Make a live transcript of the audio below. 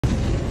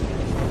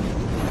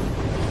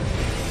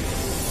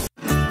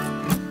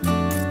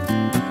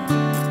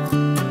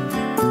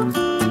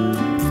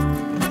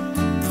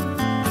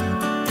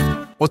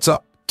What's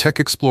up, tech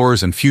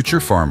explorers and future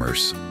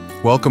farmers?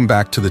 Welcome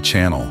back to the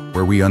channel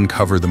where we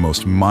uncover the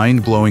most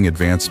mind-blowing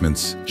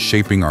advancements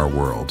shaping our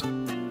world.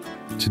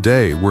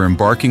 Today, we're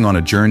embarking on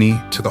a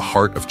journey to the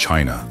heart of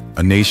China,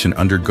 a nation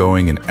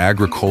undergoing an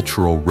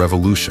agricultural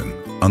revolution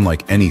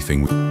unlike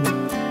anything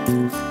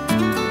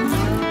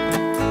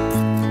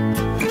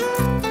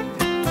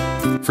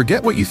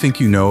Forget what you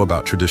think you know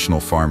about traditional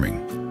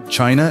farming.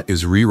 China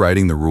is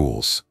rewriting the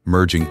rules,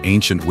 merging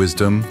ancient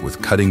wisdom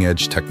with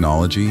cutting-edge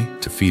technology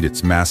to feed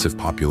its massive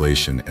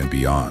population and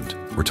beyond.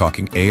 We're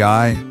talking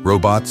AI,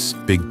 robots,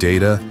 big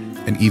data,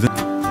 and even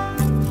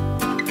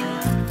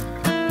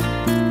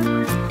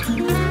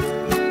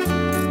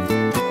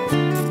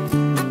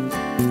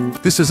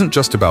This isn't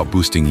just about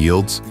boosting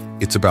yields,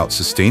 it's about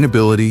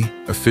sustainability,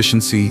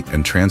 efficiency,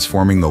 and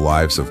transforming the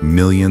lives of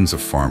millions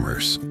of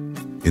farmers.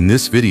 In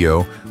this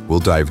video, we'll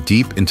dive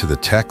deep into the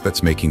tech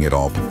that's making it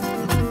all.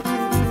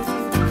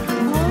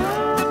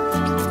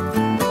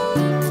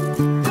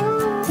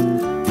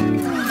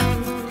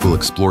 We'll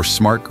explore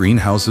smart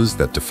greenhouses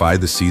that defy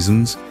the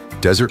seasons,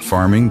 desert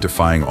farming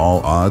defying all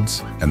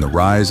odds, and the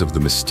rise of the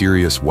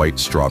mysterious white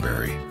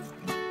strawberry.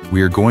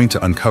 We are going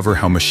to uncover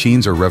how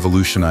machines are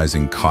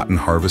revolutionizing cotton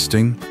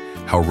harvesting,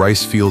 how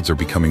rice fields are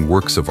becoming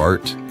works of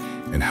art,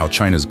 and how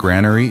China's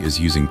granary is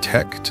using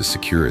tech to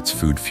secure its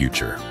food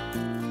future.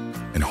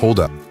 And hold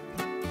up.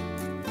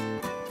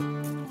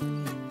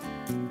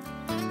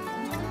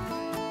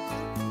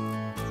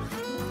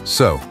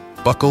 So,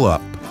 buckle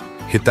up.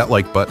 Hit that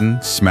like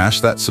button,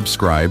 smash that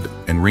subscribe,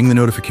 and ring the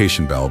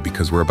notification bell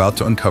because we're about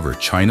to uncover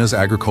China's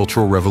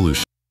agricultural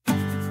revolution.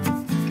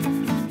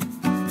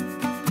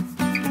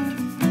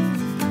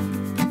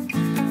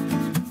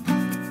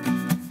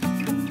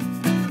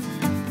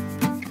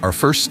 Our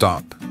first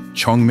stop,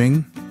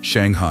 Chongming,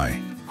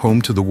 Shanghai,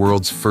 home to the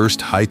world's first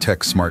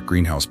high-tech smart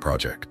greenhouse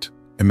project.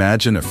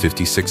 Imagine a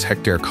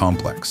 56-hectare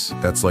complex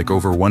that's like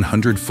over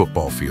 100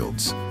 football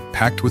fields,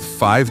 packed with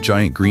 5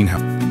 giant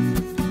greenhouses.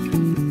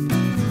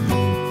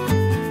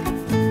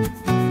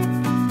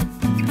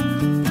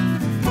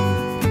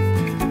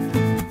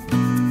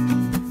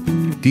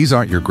 These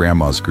aren't your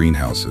grandma's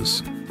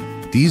greenhouses.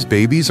 These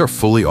babies are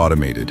fully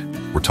automated.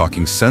 We're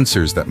talking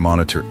sensors that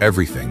monitor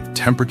everything: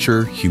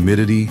 temperature,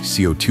 humidity,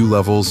 CO2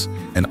 levels,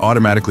 and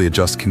automatically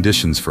adjust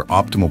conditions for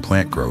optimal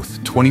plant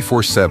growth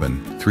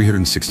 24/7,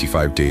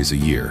 365 days a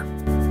year.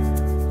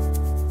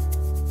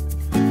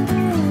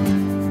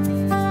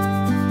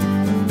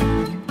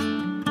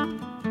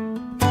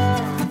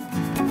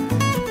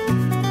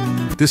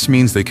 This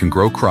means they can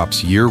grow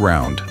crops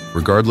year-round,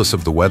 regardless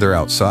of the weather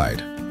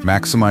outside,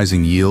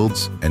 maximizing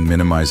yields and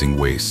minimizing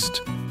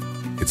waste.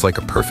 It's like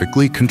a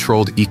perfectly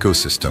controlled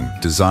ecosystem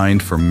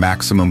designed for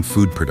maximum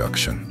food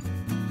production.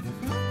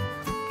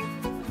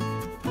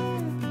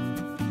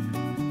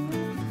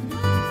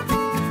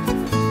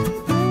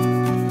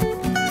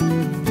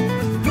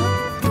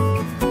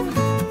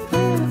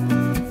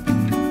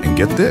 And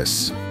get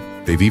this,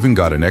 they've even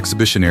got an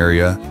exhibition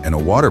area and a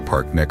water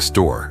park next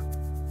door.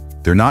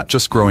 They're not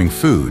just growing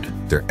food,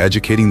 they're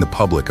educating the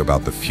public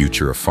about the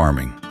future of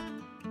farming.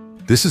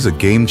 This is a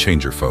game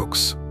changer,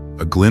 folks.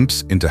 A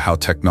glimpse into how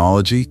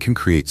technology can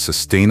create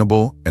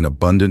sustainable and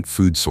abundant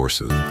food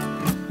sources.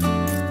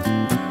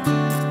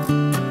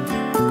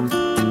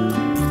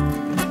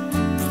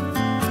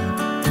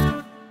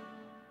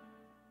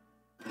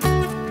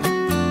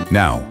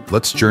 Now,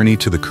 let's journey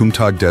to the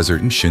Kumtag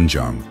Desert in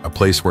Xinjiang, a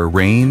place where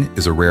rain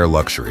is a rare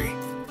luxury.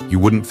 You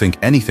wouldn't think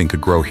anything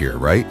could grow here,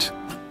 right?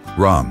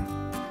 Wrong.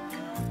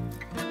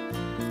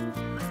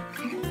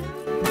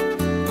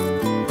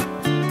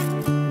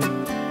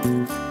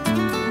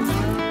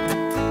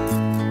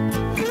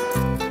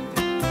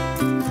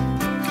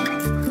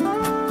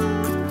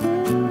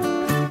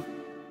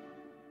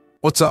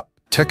 What's up,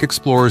 tech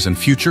explorers and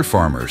future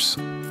farmers?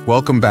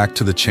 Welcome back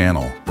to the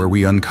channel where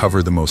we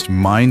uncover the most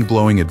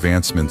mind-blowing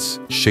advancements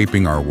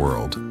shaping our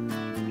world.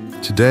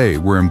 Today,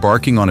 we're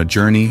embarking on a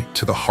journey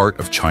to the heart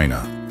of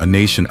China, a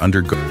nation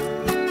undergoing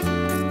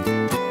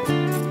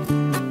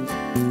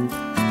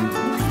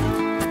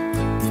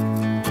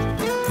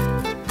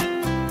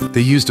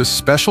They used a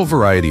special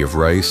variety of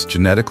rice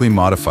genetically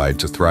modified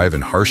to thrive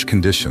in harsh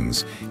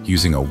conditions,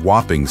 using a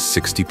whopping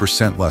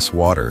 60% less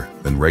water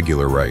than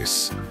regular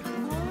rice.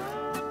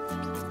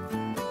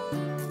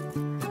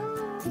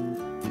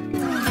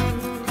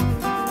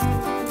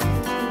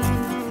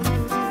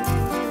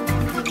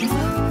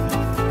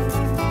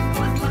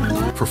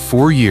 For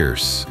 4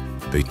 years,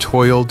 they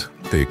toiled,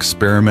 they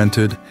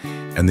experimented,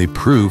 and they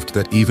proved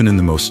that even in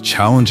the most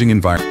challenging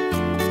environment,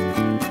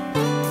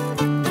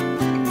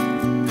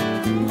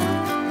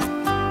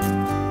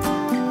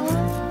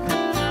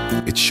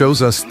 it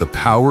shows us the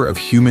power of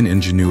human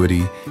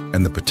ingenuity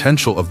and the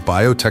potential of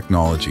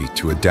biotechnology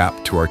to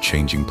adapt to our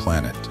changing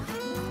planet.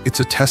 It's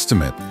a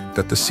testament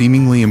that the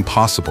seemingly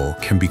impossible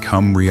can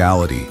become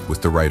reality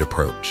with the right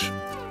approach.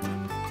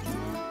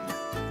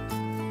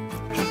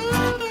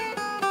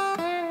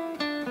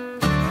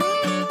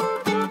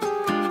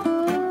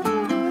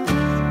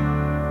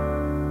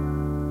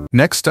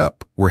 Next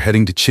up, We're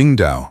heading to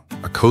Qingdao,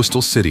 a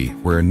coastal city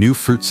where a new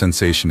fruit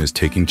sensation is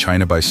taking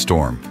China by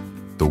storm,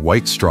 the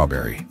white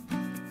strawberry.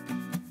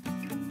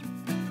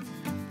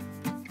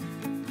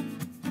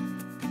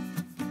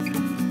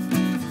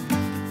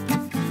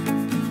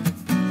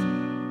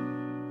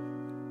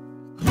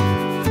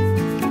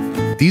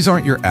 These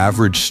aren't your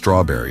average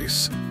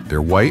strawberries.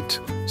 They're white,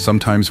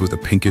 sometimes with a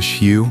pinkish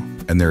hue,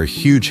 and they're a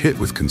huge hit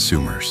with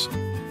consumers.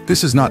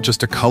 This is not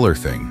just a color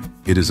thing,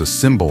 it is a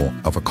symbol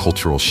of a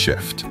cultural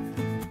shift.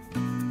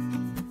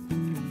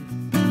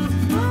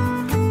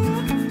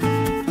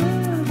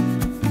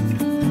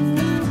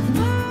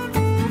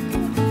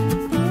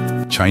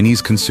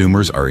 Chinese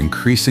consumers are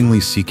increasingly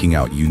seeking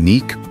out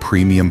unique,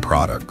 premium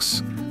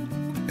products.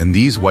 And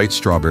these white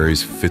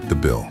strawberries fit the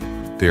bill.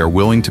 They are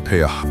willing to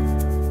pay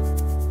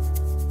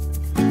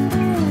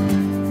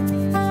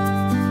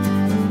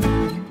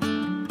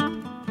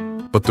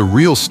But the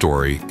real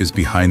story is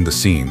behind the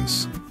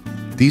scenes.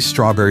 These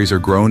strawberries are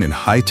grown in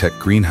high-tech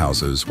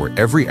greenhouses where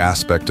every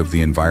aspect of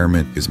the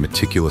environment is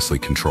meticulously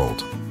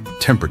controlled.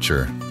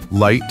 Temperature,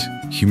 light,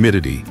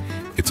 humidity,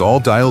 it's all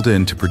dialed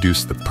in to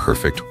produce the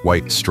perfect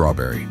white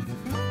strawberry.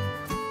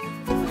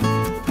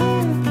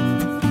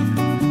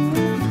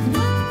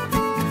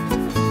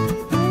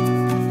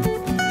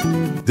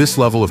 This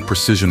level of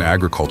precision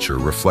agriculture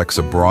reflects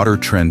a broader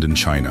trend in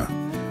China,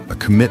 a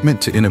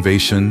commitment to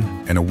innovation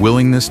and a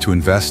willingness to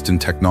invest in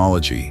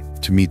technology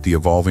to meet the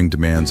evolving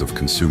demands of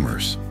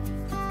consumers.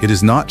 It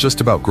is not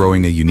just about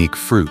growing a unique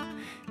fruit,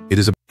 it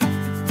is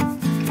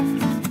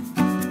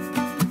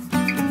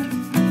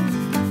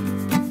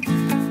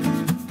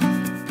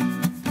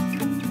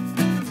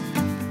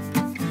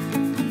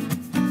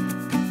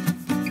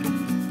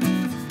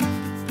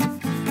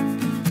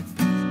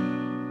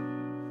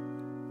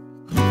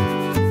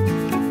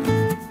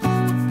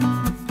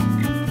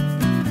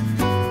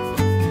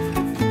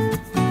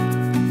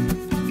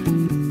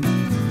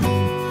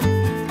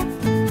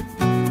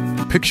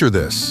Picture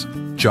this,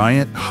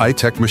 giant,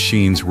 high-tech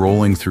machines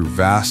rolling through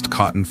vast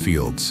cotton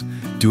fields,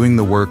 doing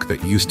the work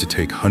that used to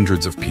take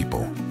hundreds of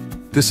people.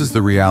 This is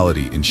the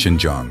reality in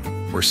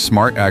Xinjiang, where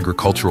smart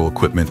agricultural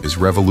equipment is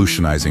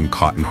revolutionizing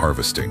cotton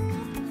harvesting.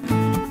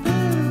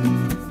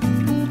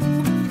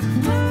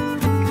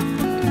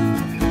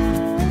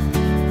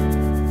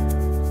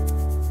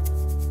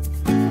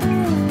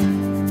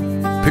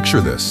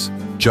 Picture this,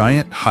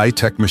 giant,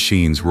 high-tech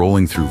machines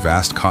rolling through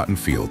vast cotton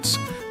fields,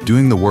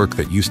 doing the work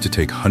that used to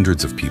take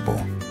hundreds of people.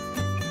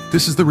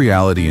 This is the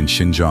reality in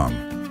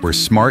Xinjiang, where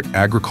smart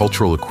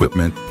agricultural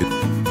equipment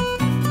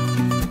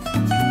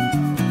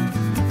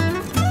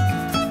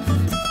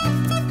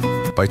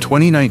By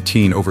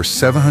 2019, over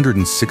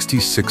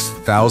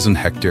 766,000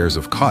 hectares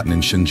of cotton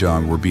in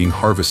Xinjiang were being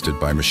harvested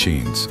by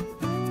machines.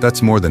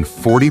 That's more than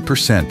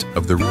 40%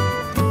 of the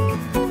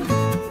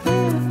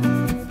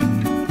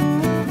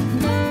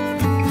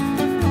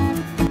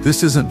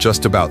This isn't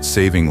just about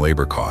saving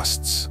labor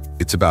costs.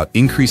 It's about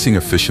increasing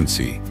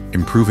efficiency,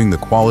 improving the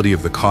quality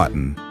of the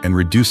cotton, and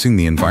reducing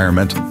the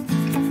environmental.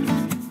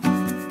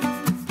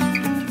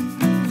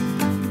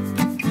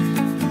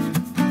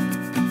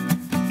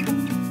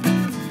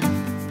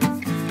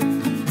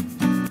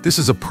 This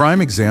is a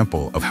prime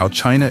example of how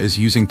China is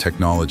using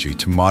technology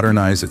to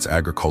modernize its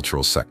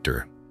agricultural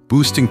sector,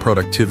 boosting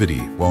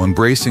productivity while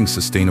embracing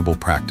sustainable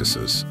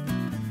practices.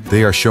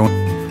 They are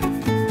showing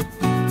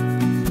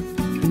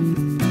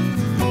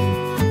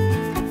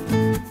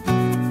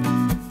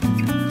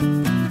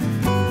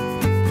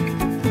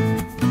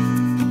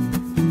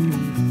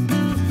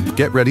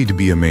Get ready to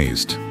be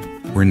amazed.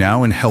 We're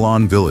now in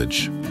Helan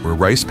village, where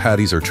rice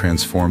paddies are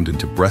transformed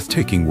into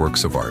breathtaking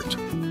works of art.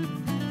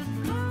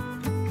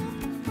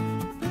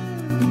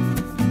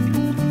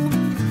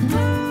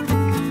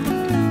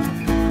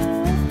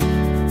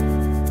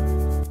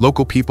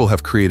 Local people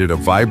have created a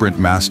vibrant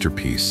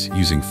masterpiece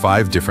using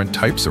 5 different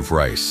types of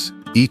rice,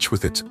 each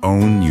with its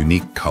own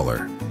unique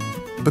color.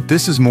 But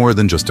this is more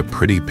than just a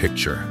pretty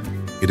picture.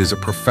 It is a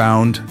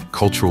profound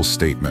cultural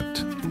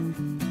statement.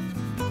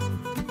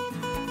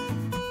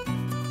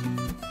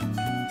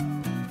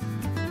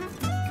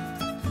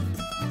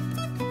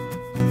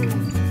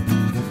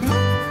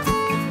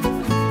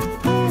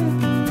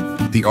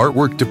 The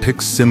artwork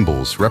depicts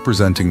symbols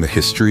representing the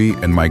history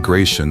and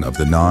migration of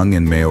the Nong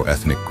and Mao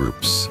ethnic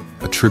groups,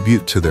 a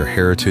tribute to their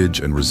heritage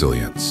and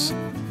resilience.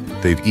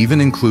 They've even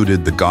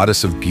included the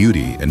goddess of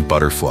beauty and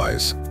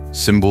butterflies,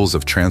 symbols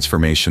of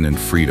transformation and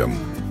freedom.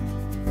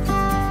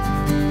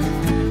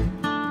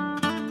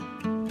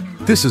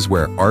 This is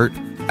where art,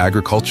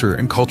 agriculture,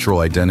 and cultural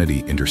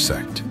identity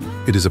intersect.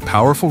 It is a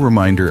powerful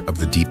reminder of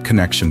the deep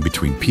connection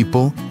between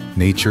people,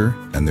 nature,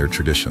 and their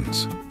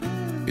traditions.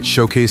 It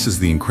showcases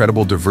the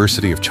incredible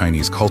diversity of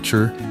Chinese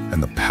culture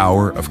and the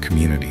power of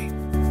community.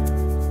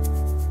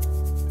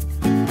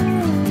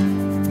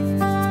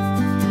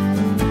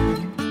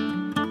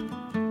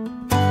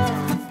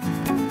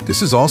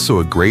 This is also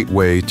a great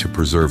way to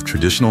preserve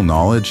traditional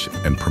knowledge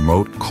and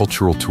promote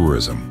cultural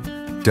tourism,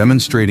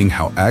 demonstrating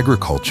how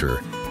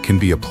agriculture can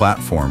be a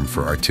platform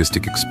for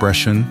artistic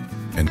expression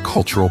and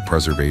cultural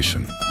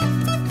preservation.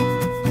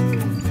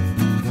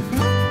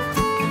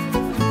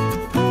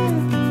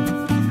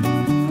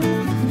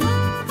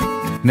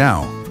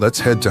 Now, let's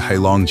head to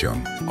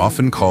Heilongjiang,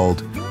 often called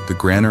the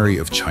Granary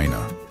of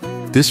China.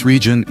 This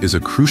region is a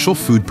crucial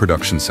food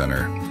production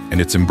center, and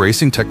it's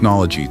embracing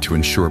technology to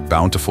ensure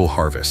bountiful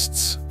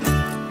harvests.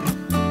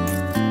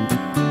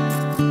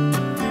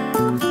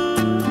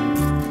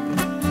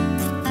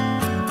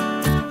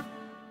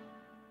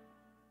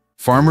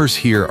 Farmers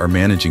here are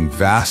managing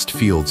vast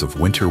fields of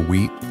winter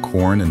wheat,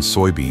 corn, and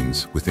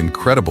soybeans with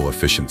incredible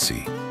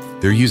efficiency.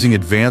 They're using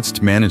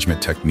advanced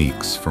management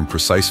techniques from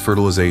precise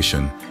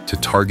fertilization to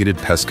targeted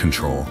pest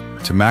control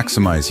to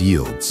maximize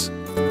yields.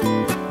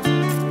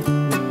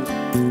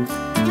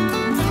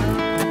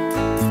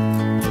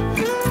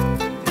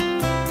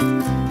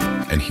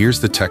 And here's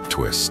the tech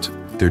twist.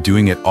 They're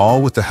doing it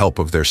all with the help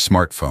of their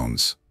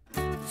smartphones.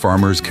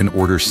 Farmers can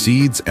order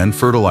seeds and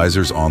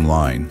fertilizers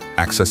online,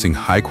 accessing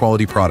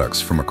high-quality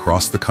products from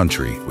across the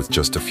country with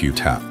just a few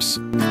taps.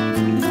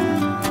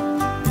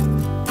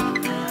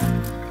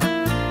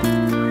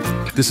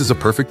 This is a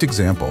perfect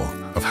example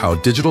of how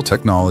digital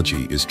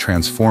technology is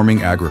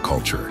transforming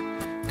agriculture,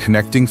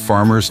 connecting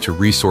farmers to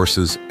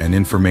resources and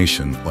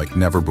information like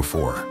never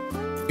before.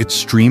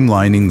 It's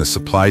streamlining the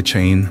supply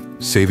chain,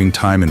 saving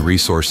time and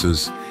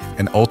resources,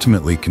 and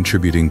ultimately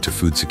contributing to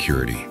food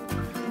security.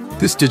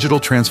 This digital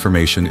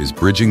transformation is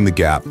bridging the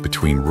gap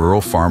between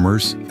rural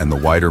farmers and the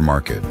wider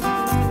market.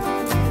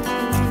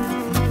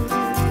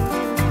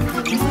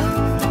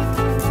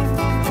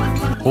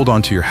 Hold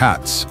on to your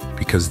hats,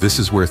 because this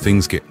is where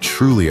things get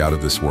truly out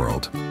of this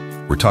world.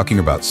 We're talking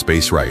about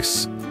space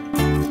rice.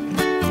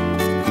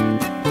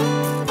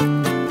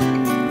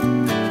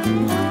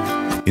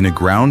 In a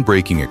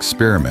groundbreaking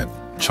experiment,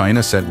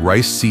 China sent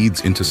rice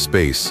seeds into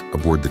space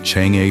aboard the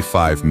Chang'e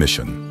 5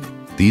 mission.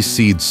 These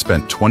seeds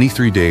spent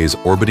 23 days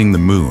orbiting the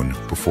moon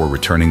before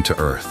returning to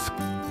Earth.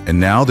 And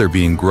now they're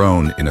being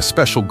grown in a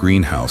special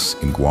greenhouse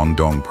in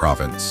Guangdong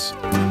province.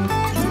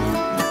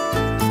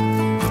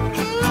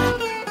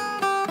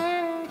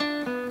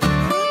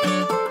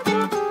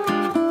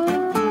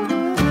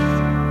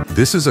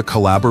 This is a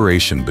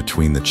collaboration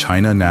between the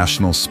China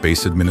National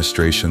Space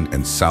Administration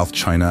and South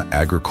China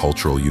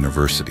Agricultural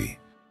University,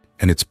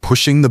 and it's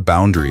pushing the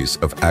boundaries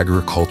of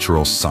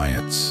agricultural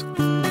science.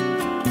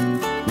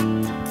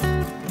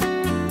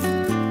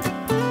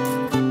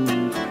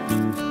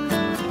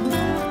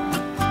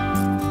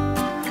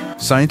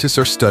 Scientists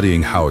are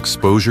studying how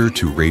exposure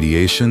to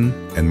radiation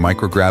and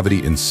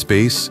microgravity in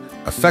space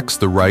affects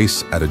the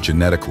rice at a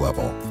genetic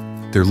level.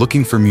 They're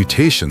looking for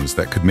mutations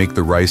that could make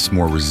the rice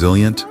more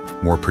resilient,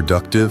 more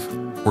productive,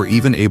 or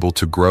even able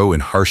to grow in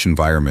harsh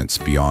environments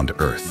beyond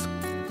Earth.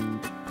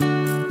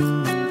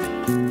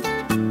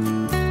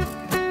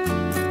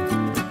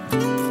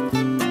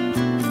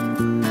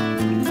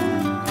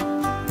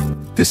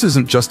 This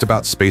isn't just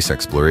about space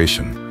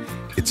exploration.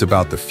 It's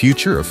about the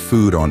future of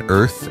food on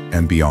Earth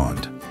and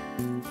beyond.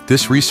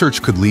 This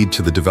research could lead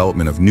to the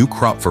development of new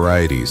crop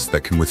varieties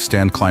that can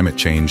withstand climate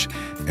change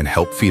and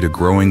help feed a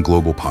growing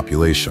global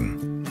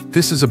population.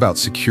 This is about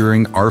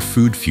securing our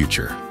food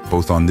future,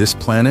 both on this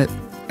planet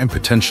and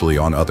potentially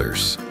on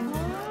others.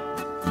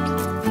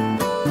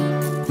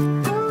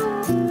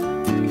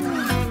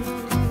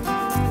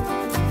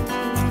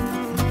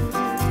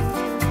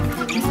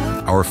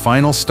 Our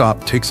final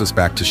stop takes us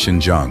back to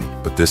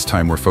Xinjiang, but this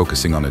time we're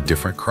focusing on a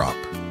different crop: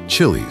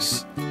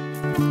 chilies.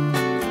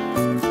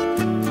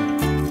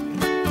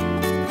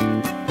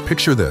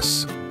 Picture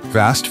this: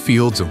 vast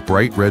fields of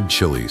bright red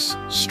chilies,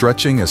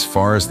 stretching as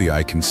far as the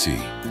eye can see.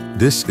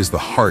 This is the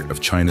heart of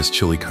China's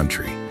chili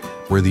country,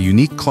 where the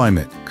unique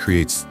climate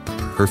creates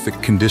the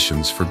perfect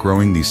conditions for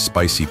growing these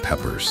spicy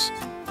peppers.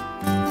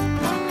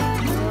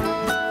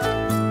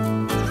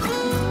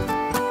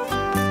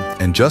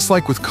 And just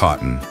like with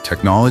cotton,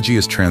 technology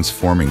is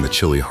transforming the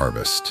chili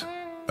harvest.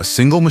 A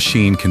single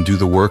machine can do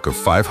the work of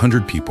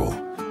 500 people,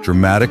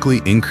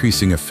 dramatically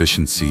increasing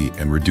efficiency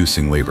and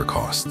reducing labor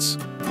costs.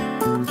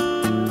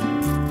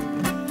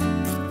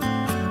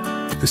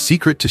 The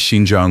secret to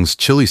Xinjiang's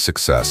chili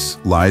success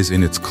lies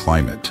in its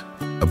climate: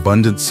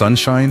 abundant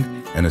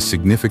sunshine and a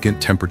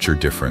significant temperature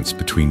difference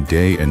between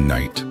day and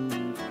night.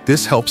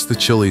 This helps the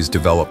chilies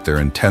develop their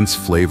intense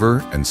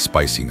flavor and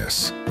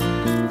spiciness.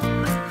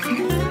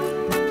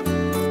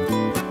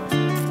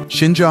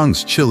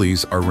 Xinjiang's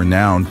chilies are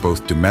renowned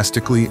both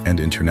domestically and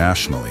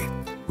internationally,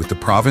 with the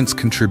province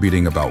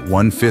contributing about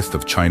 1/5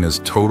 of China's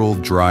total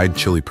dried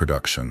chili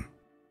production.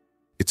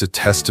 It's a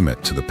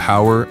testament to the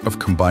power of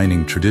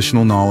combining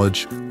traditional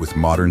knowledge with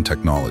modern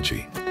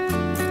technology.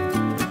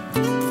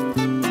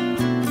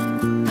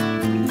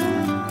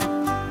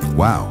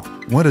 Wow,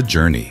 what a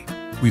journey!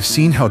 We've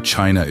seen how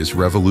China is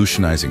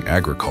revolutionizing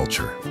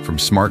agriculture, from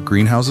smart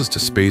greenhouses to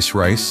space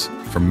rice,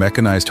 from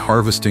mechanized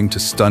harvesting to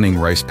stunning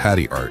rice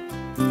paddy art.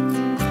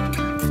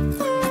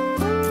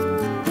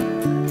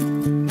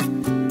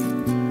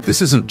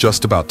 This isn't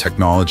just about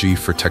technology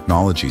for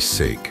technology's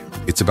sake.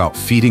 It's about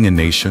feeding a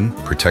nation,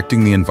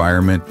 protecting the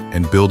environment,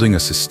 and building a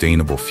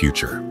sustainable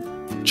future.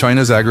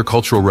 China's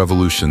agricultural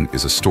revolution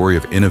is a story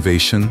of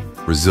innovation,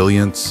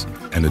 resilience,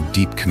 and a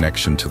deep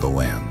connection to the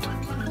land.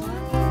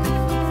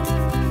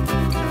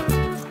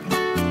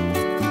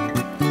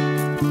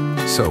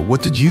 So,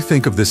 what did you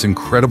think of this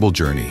incredible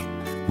journey?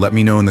 Let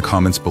me know in the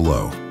comments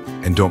below.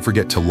 And don't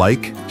forget to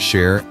like,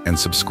 share, and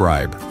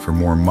subscribe for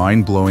more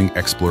mind-blowing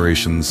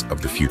explorations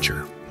of the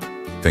future.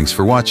 Thanks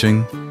for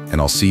watching,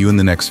 and I'll see you in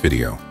the next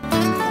video.